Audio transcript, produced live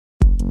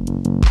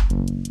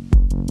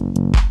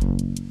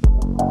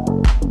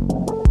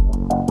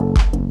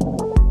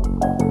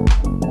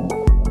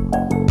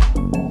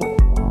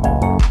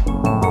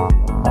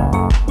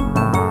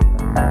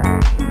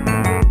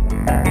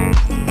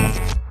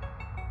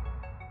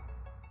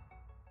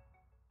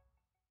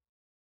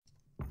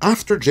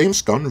After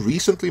James Gunn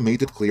recently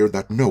made it clear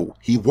that no,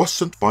 he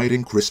wasn't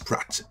fighting Chris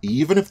Pratt,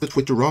 even if the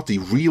Twitterati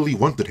really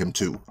wanted him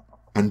to.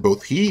 And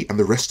both he and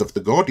the rest of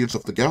the Guardians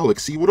of the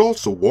Galaxy would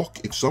also walk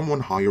if someone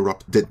higher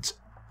up did.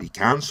 The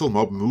cancel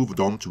mob moved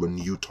on to a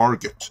new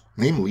target,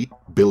 namely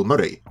Bill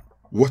Murray.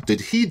 What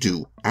did he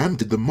do, and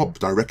did the mob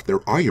direct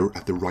their ire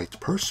at the right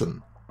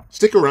person?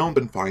 Stick around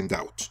and find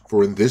out,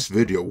 for in this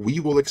video we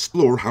will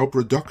explore how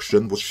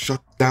production was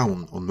shut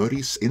down on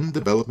Murray's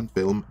in-development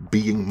film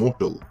Being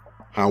Mortal,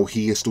 how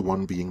he is the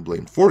one being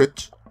blamed for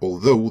it,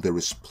 although there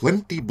is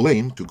plenty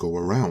blame to go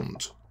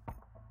around.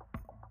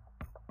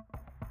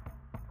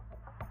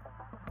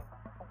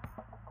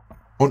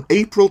 On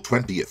April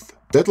 20th,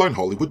 Deadline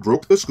Hollywood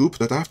broke the scoop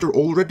that after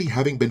already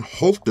having been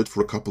halted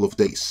for a couple of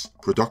days,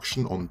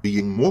 production on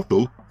Being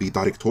Mortal, the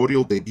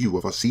directorial debut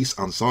of Aziz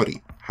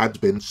Ansari,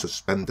 had been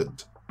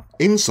suspended.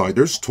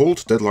 Insiders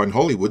told Deadline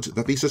Hollywood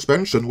that the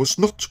suspension was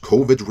not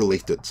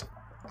COVID-related,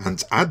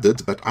 and added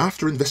that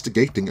after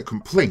investigating a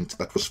complaint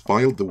that was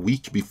filed the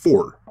week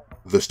before,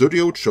 the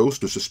studio chose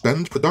to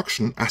suspend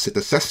production as it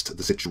assessed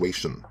the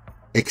situation.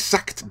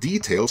 Exact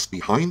details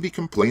behind the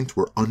complaint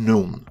were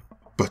unknown,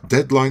 but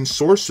Deadline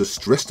sources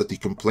stressed that the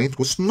complaint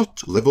was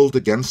not leveled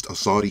against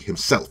Ansari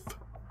himself,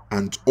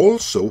 and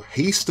also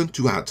hastened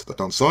to add that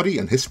Ansari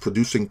and his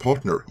producing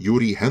partner,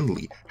 Yuri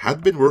Henley,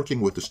 had been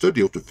working with the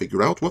studio to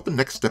figure out what the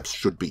next steps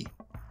should be.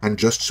 And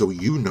just so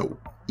you know,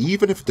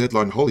 even if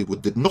Deadline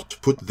Hollywood did not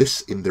put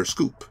this in their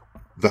scoop,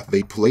 that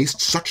they placed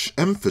such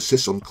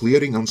emphasis on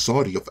clearing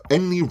Ansari of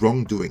any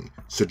wrongdoing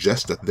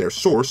suggests that their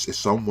source is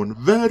someone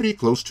very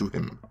close to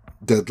him.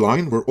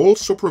 Deadline were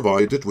also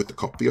provided with a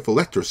copy of a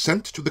letter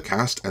sent to the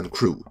cast and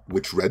crew,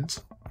 which read,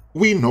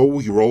 "We know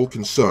you're all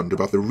concerned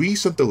about the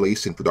recent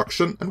delays in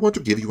production and want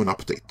to give you an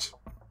update.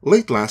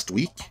 Late last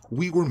week,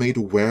 we were made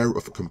aware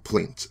of a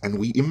complaint and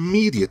we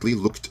immediately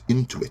looked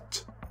into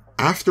it.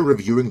 After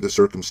reviewing the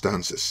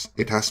circumstances,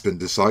 it has been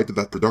decided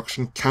that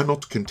production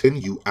cannot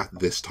continue at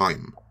this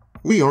time.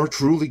 We are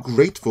truly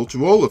grateful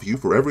to all of you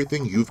for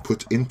everything you've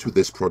put into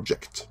this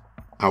project.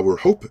 Our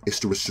hope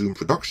is to resume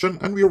production,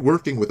 and we are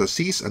working with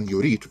Aziz and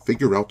Yuri to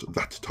figure out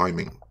that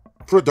timing.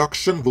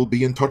 Production will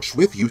be in touch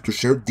with you to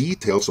share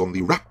details on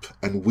the wrap,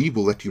 and we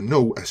will let you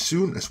know as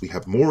soon as we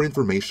have more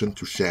information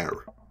to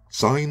share.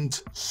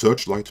 Signed,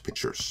 Searchlight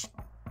Pictures."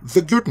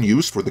 The good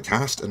news for the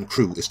cast and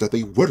crew is that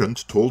they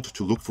weren't told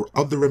to look for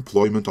other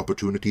employment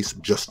opportunities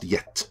just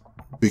yet.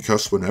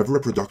 Because whenever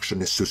a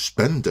production is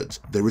suspended,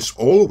 there is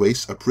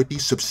always a pretty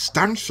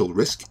substantial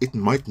risk it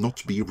might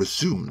not be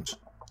resumed.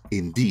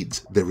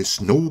 Indeed, there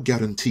is no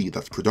guarantee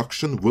that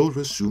production will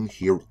resume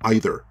here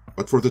either,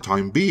 but for the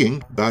time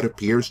being, that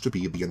appears to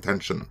be the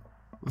intention.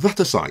 That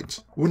aside,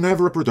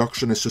 whenever a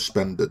production is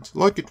suspended,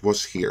 like it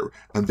was here,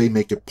 and they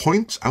make a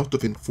point out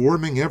of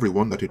informing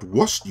everyone that it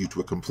was due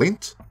to a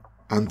complaint,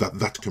 and that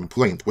that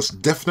complaint was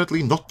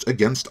definitely not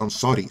against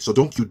Ansari, so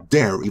don't you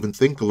dare even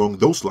think along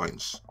those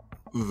lines,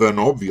 then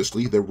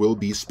obviously there will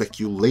be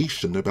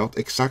speculation about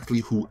exactly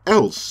who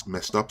else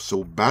messed up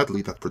so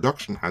badly that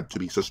production had to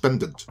be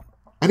suspended.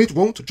 And it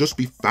won't just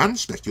be fan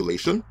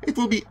speculation, it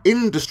will be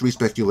industry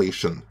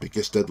speculation,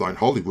 because Deadline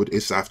Hollywood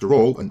is after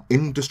all an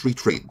industry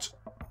trade.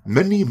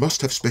 Many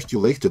must have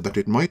speculated that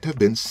it might have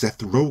been Seth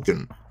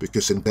Rogen,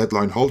 because in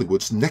Deadline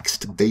Hollywood's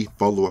next day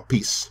follow-up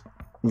piece,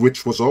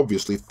 which was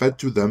obviously fed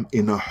to them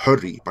in a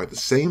hurry by the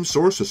same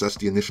sources as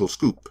the initial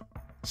scoop,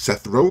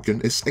 Seth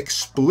Rogen is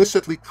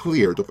explicitly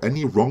cleared of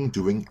any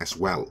wrongdoing as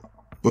well.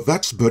 But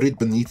that's buried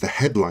beneath the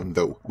headline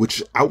though,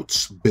 which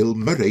outs Bill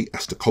Murray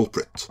as the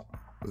culprit.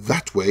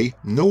 That way,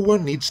 no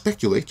one need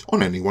speculate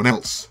on anyone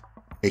else.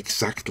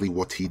 Exactly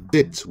what he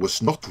did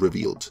was not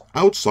revealed,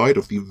 outside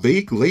of the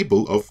vague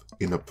label of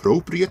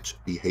inappropriate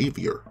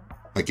behavior.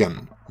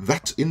 Again,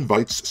 that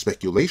invites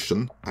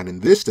speculation, and in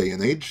this day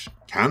and age,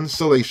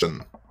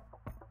 cancellation.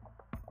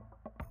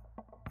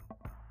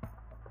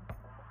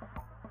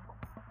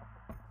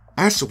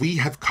 As we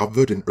have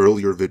covered in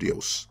earlier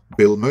videos,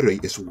 Bill Murray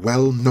is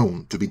well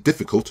known to be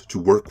difficult to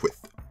work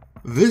with.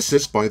 This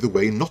is, by the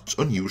way, not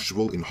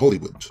unusual in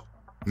Hollywood.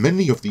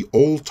 Many of the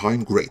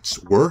all-time greats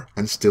were,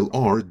 and still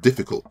are,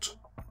 difficult.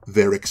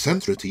 Their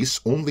eccentricities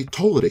only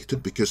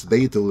tolerated because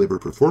they deliver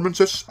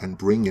performances and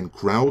bring in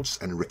crowds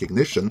and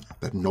recognition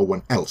that no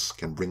one else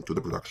can bring to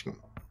the production.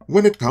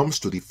 When it comes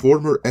to the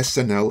former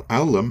SNL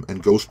alum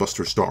and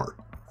Ghostbusters star,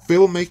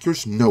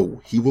 filmmakers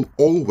know he will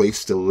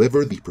always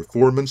deliver the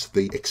performance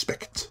they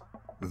expect.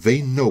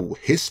 They know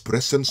his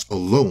presence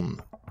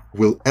alone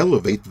will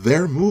elevate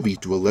their movie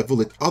to a level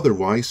it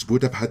otherwise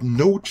would have had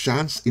no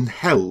chance in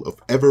hell of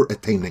ever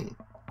attaining.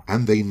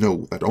 And they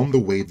know that on the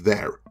way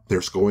there,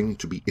 there's going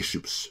to be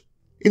issues.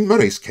 In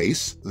Murray's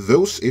case,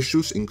 those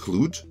issues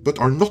include, but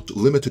are not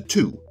limited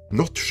to,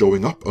 not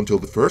showing up until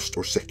the first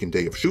or second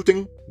day of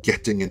shooting,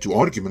 getting into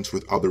arguments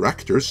with other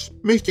actors,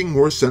 making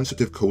more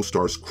sensitive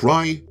co-stars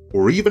cry,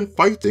 or even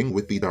fighting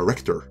with the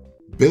director.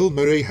 Bill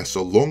Murray has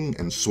a long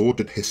and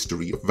sordid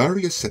history of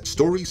various set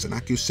stories and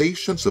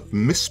accusations of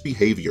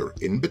misbehavior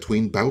in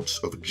between bouts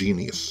of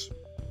genius.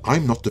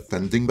 I'm not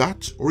defending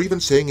that, or even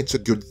saying it's a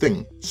good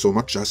thing, so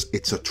much as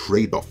it's a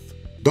trade-off.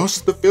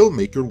 Does the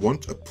filmmaker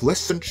want a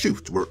pleasant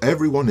shoot where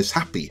everyone is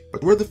happy,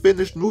 but where the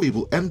finished movie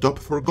will end up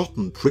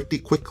forgotten pretty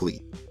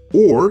quickly?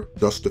 Or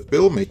does the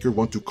filmmaker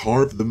want to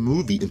carve the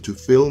movie into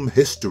film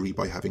history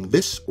by having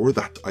this or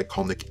that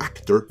iconic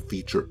actor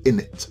feature in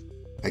it?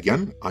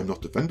 Again, I'm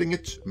not defending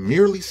it,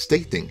 merely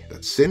stating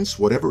that since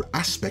whatever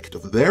aspect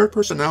of their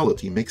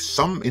personality makes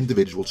some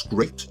individuals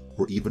great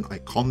or even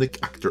iconic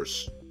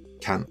actors,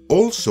 can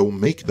also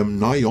make them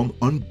nigh on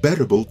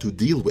unbearable to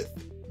deal with,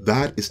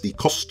 that is the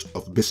cost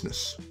of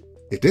business.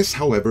 It is,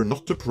 however,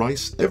 not the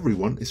price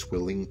everyone is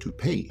willing to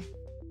pay.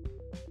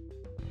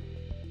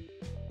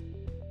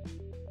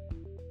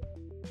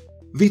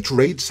 The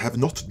trades have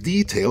not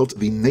detailed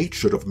the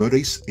nature of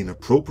Murray's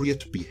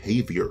inappropriate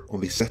behavior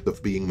on the set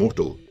of Being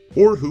Mortal,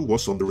 or who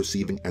was on the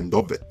receiving end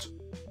of it.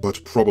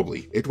 But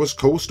probably it was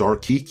co-star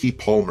Keke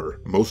Palmer,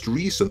 most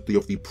recently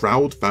of the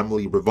Proud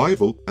Family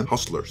revival and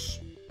Hustlers.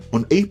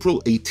 On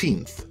April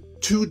 18th,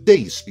 2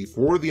 days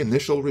before the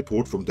initial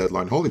report from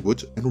Deadline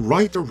Hollywood and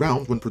right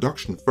around when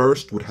production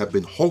first would have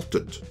been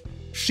halted,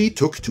 she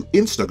took to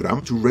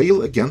Instagram to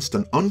rail against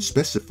an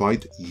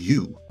unspecified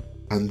you.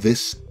 And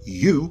this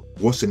you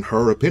was, in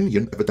her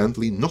opinion,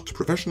 evidently not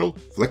professional,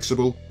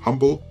 flexible,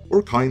 humble,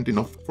 or kind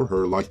enough for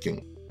her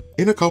liking.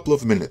 In a couple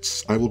of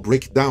minutes, I will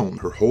break down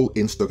her whole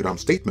Instagram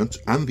statement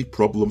and the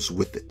problems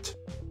with it.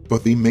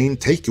 But the main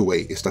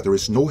takeaway is that there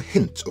is no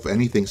hint of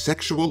anything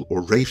sexual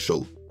or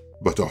racial,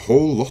 but a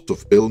whole lot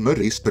of Bill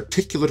Murray's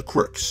particular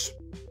quirks.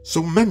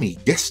 So many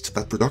guessed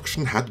that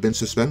production had been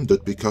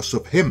suspended because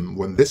of him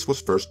when this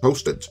was first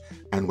posted,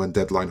 and when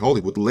Deadline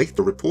Hollywood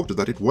later reported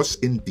that it was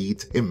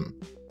indeed him.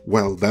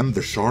 Well, then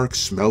the sharks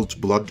smelled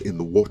blood in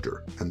the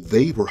water, and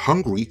they were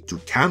hungry to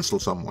cancel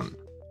someone.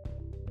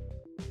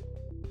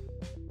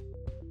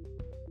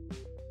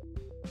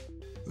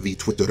 The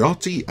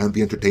Twitterati and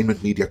the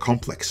entertainment media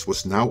complex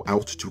was now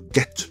out to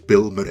get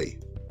Bill Murray,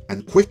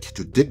 and quick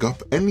to dig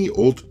up any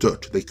old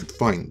dirt they could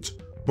find,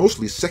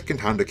 mostly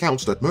second-hand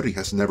accounts that Murray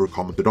has never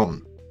commented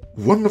on.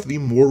 One of the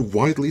more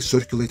widely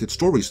circulated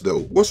stories,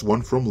 though, was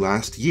one from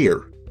last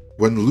year,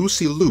 when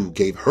Lucy Liu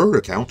gave her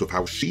account of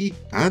how she,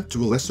 and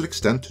to a lesser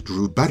extent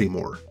Drew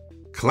Barrymore,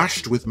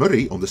 clashed with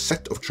Murray on the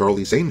set of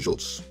Charlie's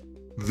Angels.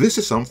 This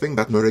is something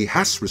that Murray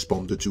has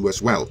responded to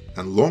as well,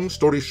 and long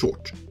story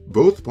short,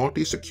 both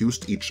parties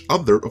accused each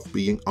other of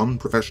being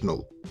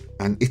unprofessional.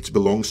 And it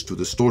belongs to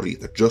the story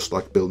that just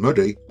like Bill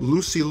Murray,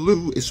 Lucy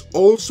Liu is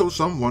also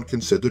someone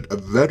considered a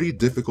very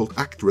difficult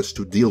actress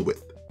to deal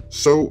with.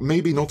 So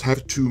maybe not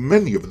have too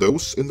many of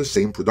those in the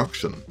same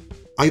production.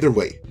 Either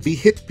way, the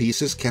hit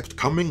pieces kept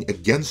coming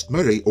against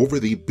Murray over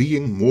the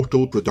Being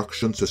Mortal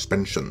production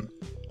suspension,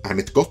 and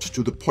it got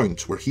to the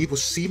point where he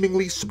was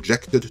seemingly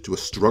subjected to a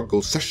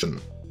struggle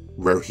session,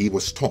 where he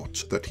was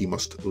taught that he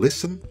must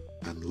listen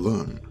and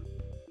learn.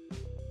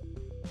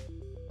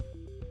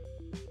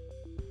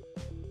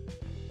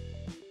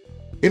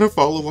 In a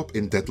follow-up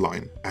in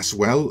Deadline, as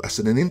well as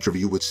in an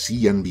interview with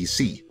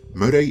CNBC,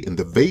 Murray, in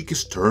the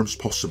vaguest terms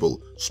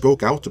possible,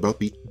 spoke out about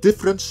the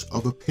difference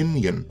of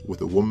opinion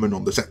with a woman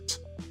on the set,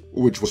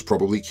 which was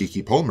probably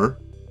Keke Palmer,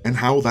 and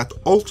how that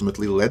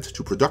ultimately led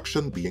to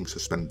production being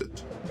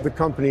suspended. The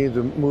company,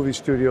 the movie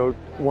studio,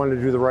 wanted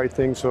to do the right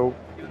thing, so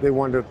they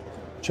wanted to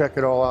check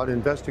it all out,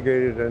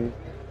 investigate it,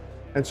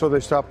 and so they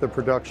stopped the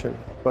production.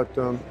 But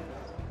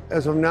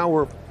as of now,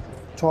 we're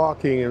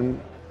talking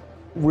and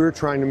we're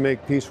trying to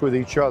make peace with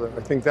each other.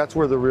 I think that's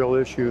where the real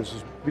issue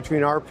is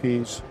between our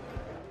peace.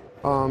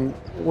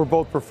 We're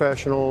both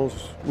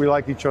professionals. We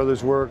like each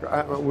other's work.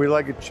 We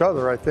like each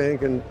other, I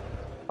think. And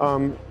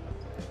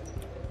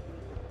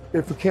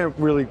if we can't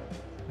really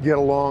get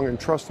along and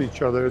trust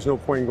each other, there's no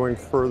point in going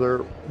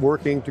further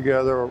working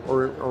together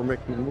or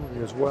making a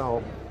movie as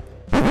well.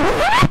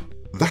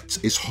 That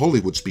is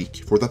Hollywood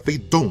speak for that they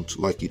don't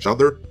like each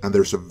other, and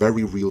there's a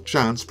very real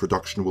chance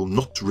production will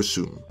not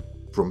resume.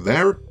 From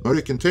there,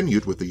 Murray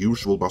continued with the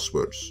usual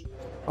buzzwords.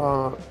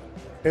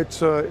 It's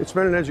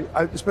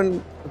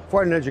been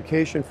quite an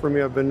education for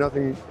me. I've been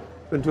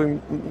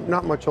doing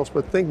not much else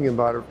but thinking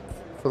about it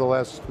for the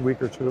last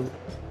week or two,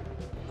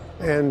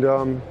 and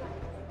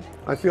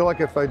I feel like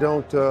if I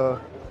don't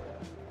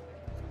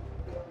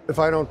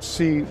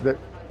see that,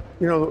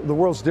 you know, the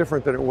world's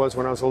different than it was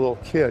when I was a little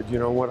kid. You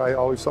know, what I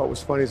always thought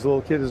was funny as a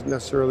little kid isn't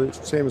necessarily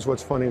the same as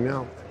what's funny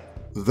now.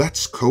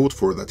 That's code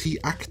for that he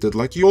acted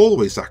like he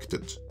always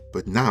acted.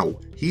 But now,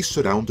 he's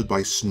surrounded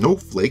by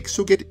snowflakes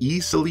who get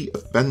easily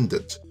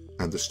offended,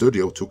 and the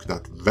studio took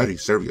that very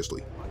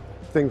seriously.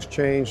 Things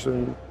changed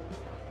and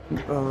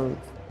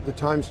the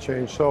times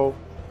changed, so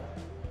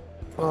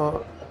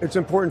it's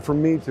important for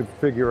me to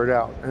figure it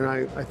out. And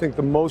I think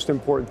the most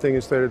important thing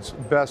is that it's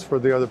best for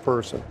the other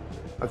person.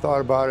 I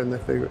thought about it and I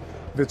figured,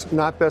 if it's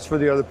not best for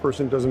the other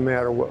person, it doesn't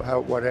matter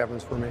what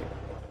happens for me.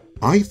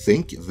 I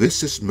think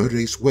this is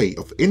Murray's way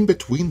of, in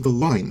between the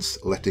lines,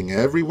 letting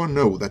everyone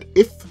know that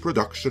if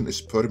production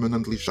is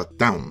permanently shut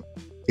down,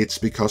 it's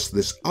because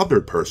this other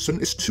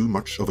person is too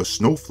much of a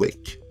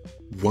snowflake.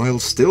 while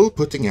still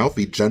putting out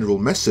the general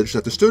message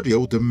that the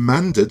studio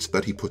demanded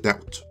that he put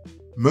out.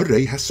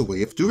 Murray has a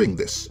way of doing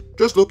this.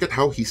 Just look at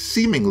how he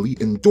seemingly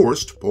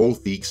endorsed Paul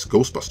Feig's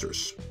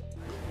Ghostbusters.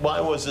 Why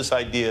was this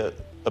idea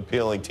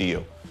appealing to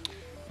you?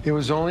 It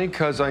was only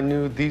because I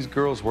knew these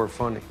girls were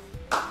funny.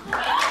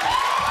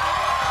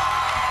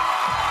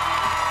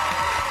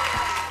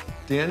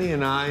 Danny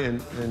and I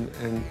and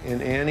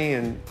Annie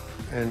and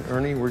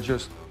Ernie were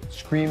just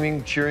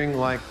screaming, cheering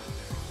like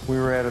we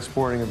were at a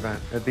sporting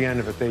event. At the end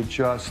of it, they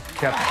just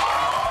kept...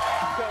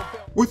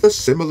 With a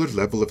similar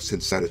level of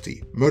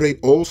sincerity, Murray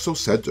also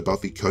said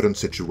about the current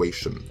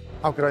situation.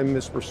 How could I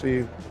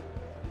misperceive?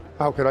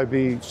 How could I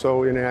be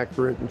so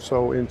inaccurate and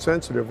so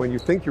insensitive when you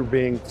think you're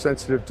being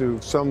sensitive to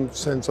some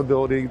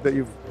sensibility that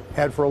you've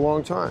had for a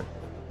long time?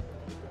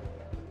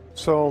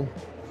 So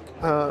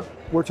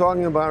we're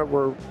talking about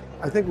it.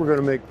 I think we're going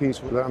to make peace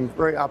with it. I'm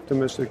very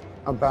optimistic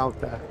about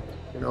that.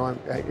 You know,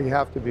 you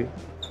have to be.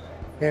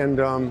 And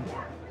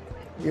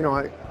you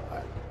know,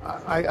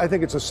 I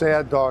think it's a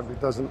sad dog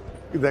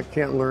that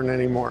can't learn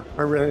anymore.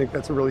 I really think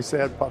that's a really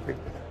sad puppy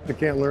that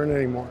can't learn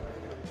anymore.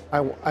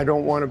 I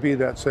don't want to be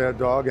that sad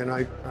dog, and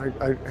I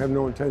have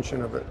no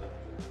intention of it.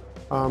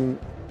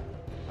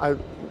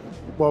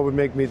 What would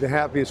make me the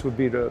happiest would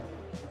be to,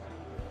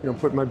 you know,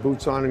 put my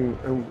boots on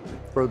and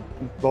for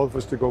both of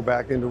us to go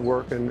back into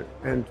work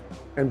and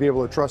be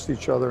able to trust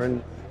each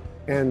other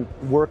and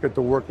work at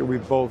the work that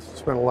we've both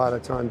spent a lot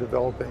of time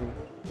developing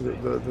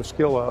the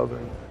skill of,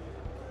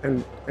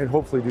 and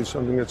hopefully do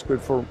something that's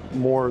good for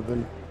more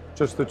than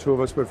just the two of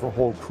us, but for a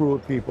whole crew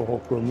of people, whole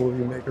crew of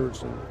movie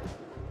makers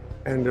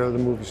and the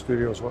movie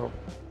studio as well.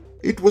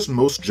 It was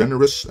most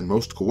generous and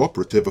most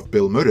cooperative of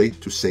Bill Murray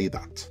to say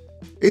that.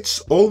 It's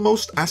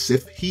almost as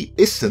if he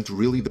isn't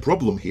really the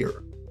problem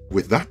here.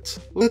 With that,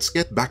 let's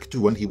get back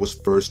to when he was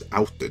first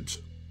outed,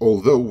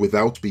 although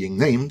without being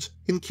named,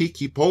 in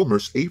Keke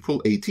Palmer's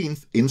April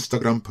 18th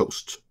Instagram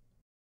post.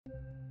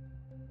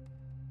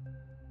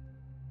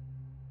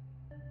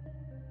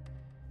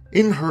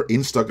 In her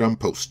Instagram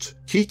post,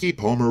 Keke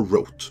Palmer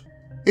wrote,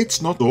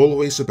 "It's not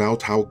always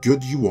about how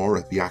good you are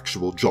at the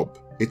actual job,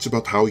 it's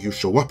about how you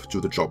show up to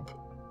the job.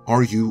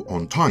 Are you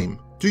on time?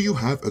 Do you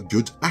have a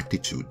good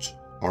attitude?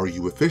 Are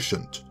you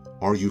efficient?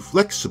 Are you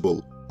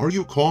flexible? Are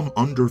you calm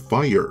under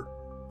fire?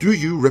 Do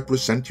you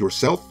represent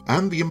yourself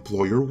and the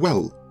employer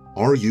well?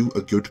 Are you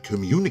a good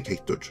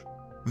communicator?"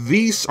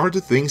 These are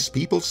the things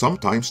people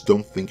sometimes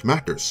don't think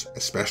matters,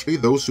 especially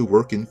those who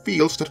work in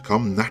fields that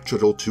come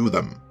natural to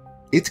them.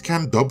 It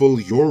can double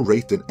your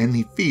rate in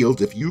any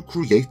field if you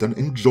create an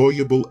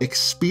enjoyable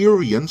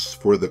experience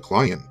for the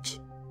client.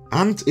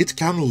 And it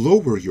can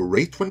lower your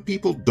rate when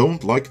people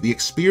don't like the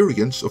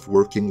experience of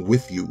working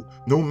with you,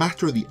 no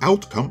matter the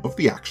outcome of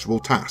the actual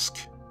task.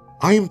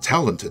 I am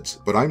talented,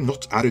 but I'm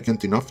not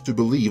arrogant enough to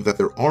believe that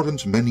there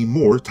aren't many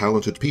more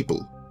talented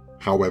people.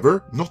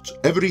 However, not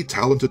every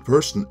talented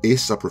person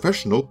is a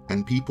professional,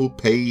 and people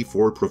pay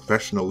for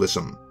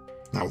professionalism.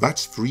 Now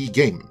that's free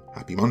game.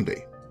 Happy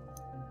Monday.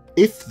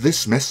 If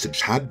this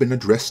message had been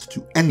addressed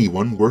to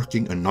anyone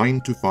working a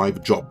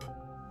 9-to-5 job,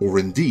 or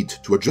indeed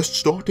to a just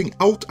starting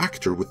out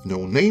actor with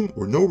no name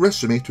or no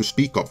resume to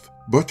speak of,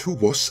 but who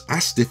was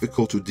as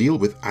difficult to deal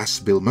with as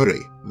Bill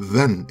Murray,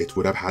 then it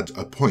would have had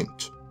a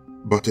point.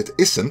 But it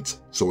isn't,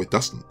 so it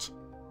doesn't.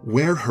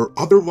 Where her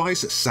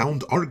otherwise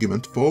sound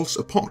argument falls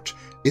apart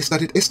is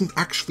that it isn't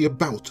actually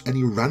about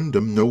any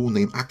random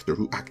no-name actor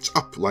who acts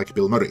up like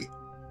Bill Murray,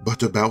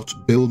 but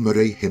about Bill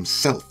Murray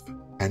himself.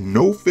 And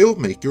no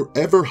filmmaker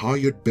ever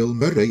hired Bill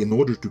Murray in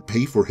order to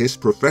pay for his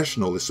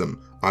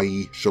professionalism,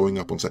 i.e. showing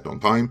up on set on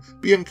time,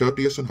 being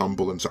courteous and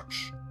humble and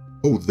such.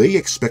 Oh, they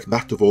expect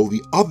that of all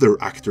the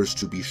other actors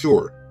to be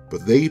sure,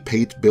 but they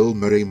paid Bill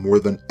Murray more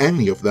than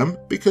any of them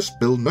because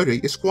Bill Murray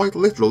is quite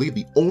literally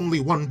the only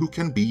one who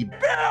can be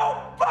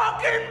Bill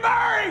fucking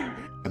Murray!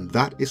 And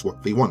that is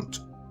what they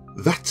want.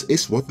 That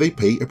is what they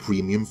pay a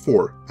premium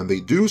for, and they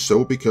do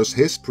so because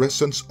his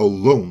presence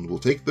alone will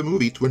take the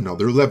movie to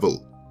another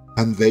level.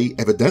 And they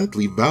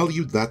evidently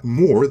valued that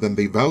more than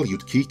they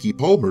valued Keke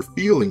Palmer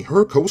feeling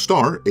her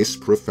co-star is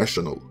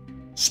professional.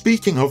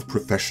 Speaking of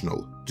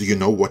professional, do you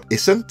know what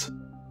isn't?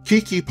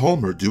 Keke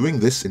Palmer doing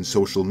this in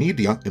social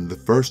media in the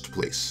first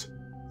place.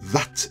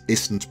 That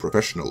isn't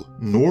professional,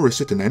 nor is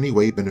it in any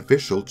way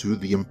beneficial to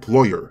the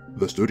employer,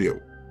 the studio.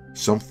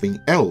 Something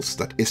else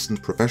that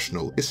isn't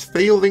professional is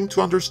failing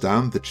to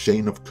understand the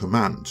chain of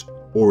command,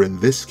 or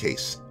in this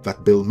case,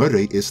 that Bill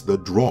Murray is the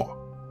draw,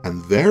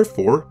 and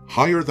therefore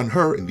higher than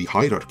her in the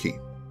hierarchy.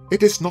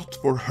 It is not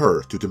for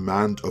her to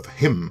demand of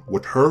him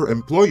what her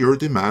employer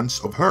demands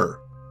of her.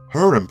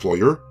 Her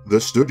employer,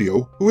 the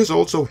studio, who is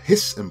also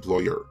his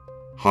employer,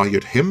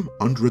 hired him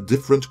under a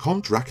different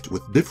contract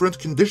with different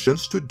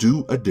conditions to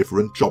do a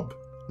different job,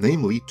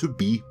 namely to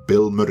be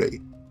Bill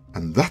Murray.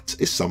 And that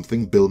is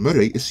something Bill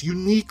Murray is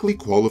uniquely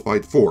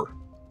qualified for.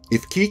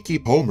 If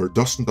Keke Palmer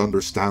doesn't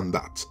understand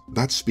that,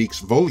 that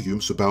speaks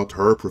volumes about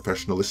her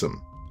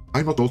professionalism.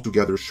 I'm not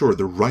altogether sure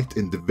the right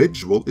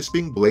individual is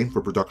being blamed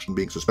for production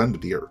being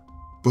suspended here.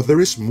 But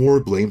there is more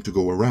blame to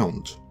go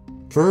around.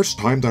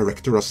 First-time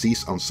director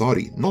Aziz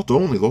Ansari not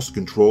only lost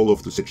control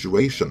of the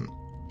situation,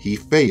 he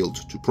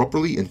failed to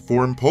properly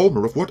inform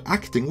Palmer of what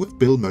acting with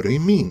Bill Murray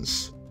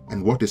means,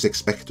 and what is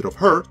expected of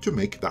her to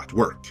make that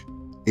work.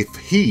 If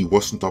he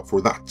wasn't up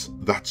for that,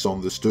 that's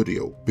on the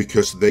studio,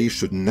 because they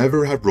should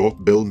never have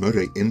brought Bill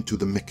Murray into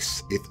the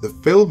mix if the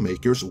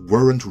filmmakers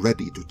weren't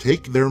ready to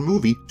take their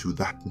movie to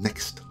that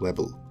next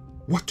level.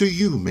 What do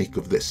you make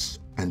of this,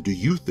 and do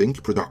you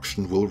think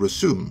production will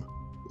resume?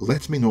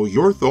 Let me know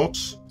your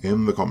thoughts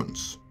in the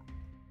comments.